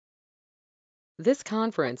This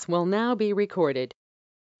conference will now be recorded.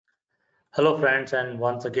 Hello friends, and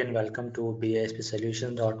once again welcome to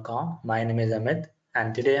baspsolutions.com. My name is Amit,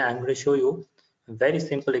 and today I'm going to show you a very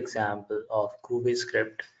simple example of Groovy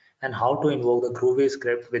script and how to invoke the Groovy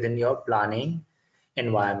script within your planning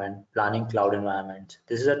environment, planning cloud environment.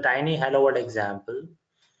 This is a tiny Hello World example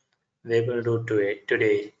we will do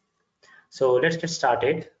today. So let's get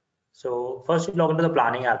started. So first we log into the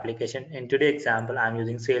planning application. In today's example, I'm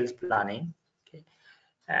using sales planning. Okay.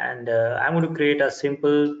 And I'm going to create a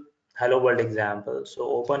simple hello world example. So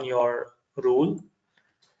open your rule,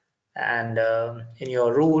 and in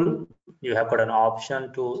your rule you have got an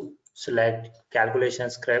option to select calculation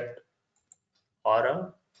script or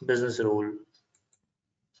a business rule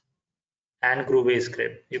and Groovy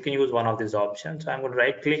script. You can use one of these options. So I'm going to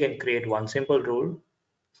right click and create one simple rule,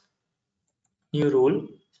 new rule,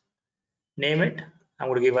 name it. I'm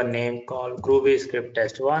going to give a name called Groovy script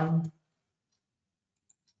test 1,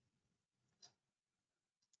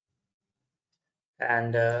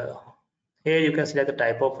 and here you can select the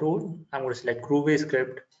type of rule. I'm going to select Groovy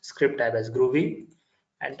script type as Groovy,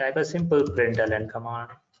 and type a simple println command.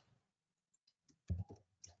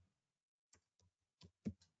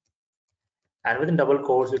 And within double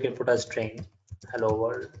quotes, you can put a string, hello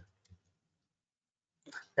world.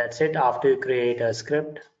 That's it. After you create a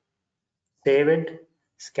script, save it,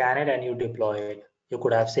 scan it, and you deploy it. You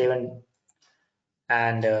could have saved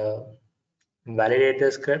and validate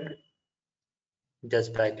the script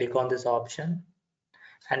just by click on this option.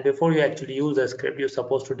 And before you actually use the script, you're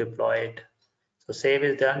supposed to deploy it. So save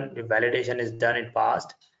is done, the validation is done, it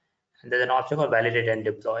passed, and there's an option called validate and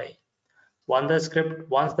deploy. Once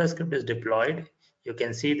the script is deployed, you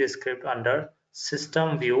can see the script under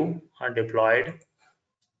system view or deployed.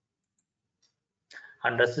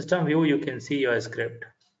 Under system view, you can see your script.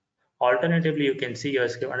 Alternatively, you can see your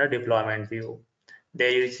script under deployment view.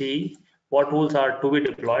 There you see what tools are to be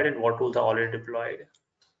deployed and what tools are already deployed.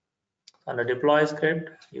 Under deploy script,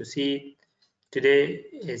 you see today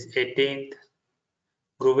is 18th,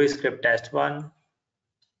 Groovy script test 1.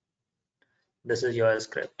 This is your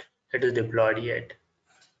script. It is deployed yet.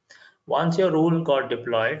 Once your rule got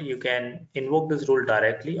deployed, you can invoke this rule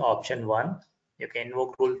directly. Option 1, you can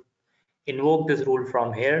invoke this rule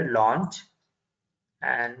from here, launch.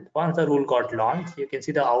 And once the rule got launched, you can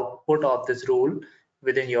see the output of this rule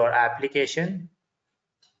within your application.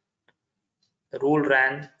 The rule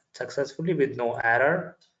ran successfully with no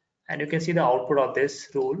error, and you can see the output of this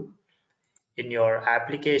rule in your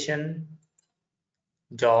application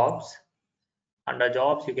jobs. Under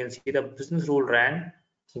jobs, you can see the business rule ran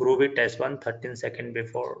Groovy test 1 13 seconds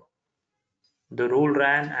before. The rule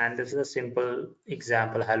ran, and this is a simple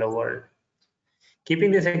example hello world. Keeping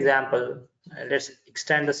this example, let's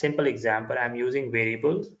extend the simple example. I'm using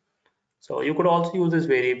variable. So you could also use this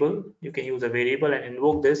variable. You can use a variable and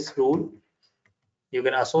invoke this rule. You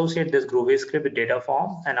can associate this Groovy script with data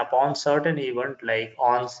form, and upon certain event like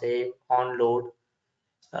on save, on load,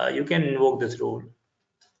 you can invoke this rule.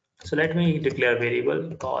 So let me declare a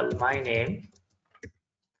variable called my name,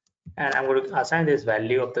 and I'm going to assign this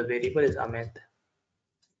value of the variable is Amit.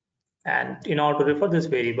 And in order to refer this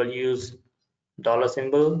variable, use dollar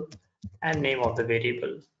symbol and name of the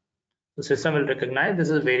variable. The system will recognize this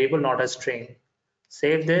is a variable, not a string.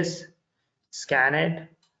 Save this, scan it,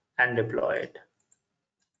 and deploy it.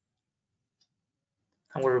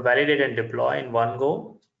 I'm going to validate and deploy in one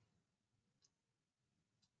go.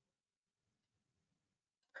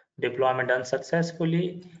 Deployment done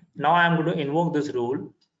successfully. Now I'm going to invoke this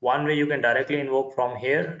rule. One way you can directly invoke from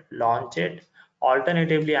here, launch it.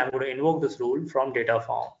 Alternatively, I'm going to invoke this rule from data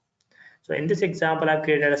form. So in this example, I've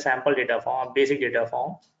created a sample data form, a basic data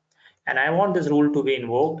form, and I want this rule to be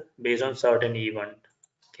invoked based on certain event.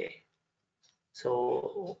 Okay.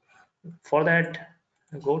 So for that,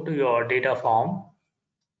 go to your data form.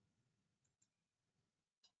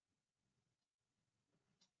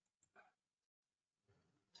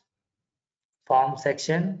 Form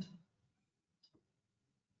section.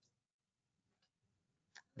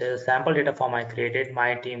 There's a sample data form I created,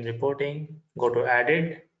 my team reporting. Go to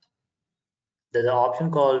edit. There's an option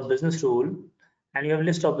called business rule, and you have a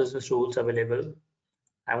list of business rules available.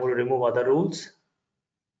 I'm going to remove other rules.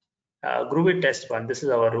 Groovy test 1, this is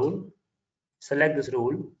our rule. Select this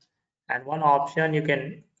rule, and one option you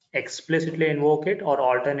can explicitly invoke it, or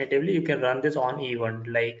alternatively you can run this on event.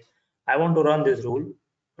 Like I want to run this rule,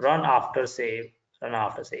 run after save.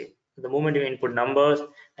 The moment you input numbers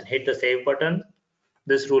and hit the save button,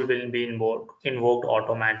 this rule will be invoked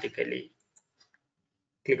automatically.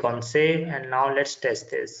 Click on save, and now let's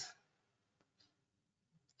test this.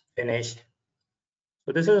 Finished.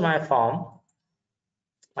 So this is my form.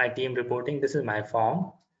 my team reporting. This is my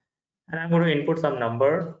form, and I'm going to input some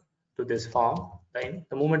number to this form. Right?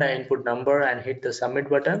 The moment I input number and hit the submit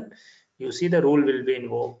button, you see the rule will be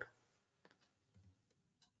invoked.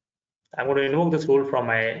 I'm going to invoke this rule from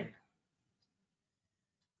my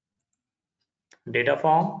data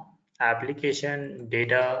form, application,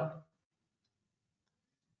 data.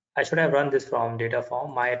 I should have run this from data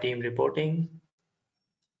form, my team reporting,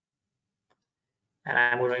 and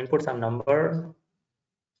I'm going to input some number.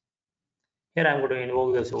 Here I'm going to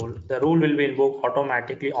invoke this rule. The rule will be invoked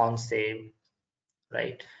automatically on save,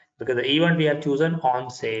 right? Because the event we have chosen on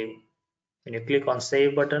save. When you click on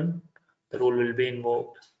save button, the rule will be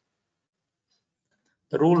invoked.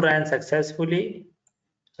 The rule ran successfully,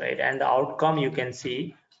 right? And the outcome you can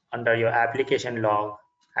see under your application log,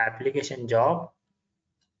 application job,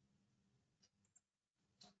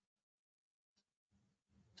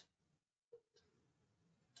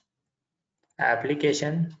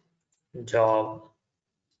 application job.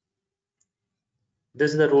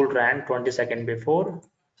 This is the rule ran 20 seconds before,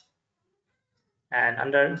 and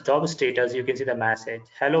under job status you can see the message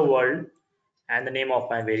hello world and the name of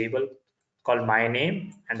my variable called my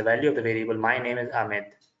name, and the value of the variable my name is Amit.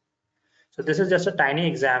 So this is just a tiny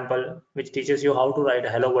example which teaches you how to write a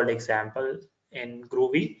hello world example in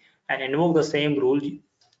Groovy and invoke the same rule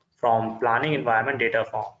from planning environment data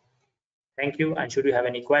form. Thank you, and should you have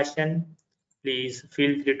any question, please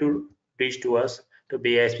feel free to reach to us to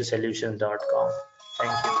bispsolutions.com.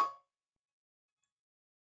 Thank you.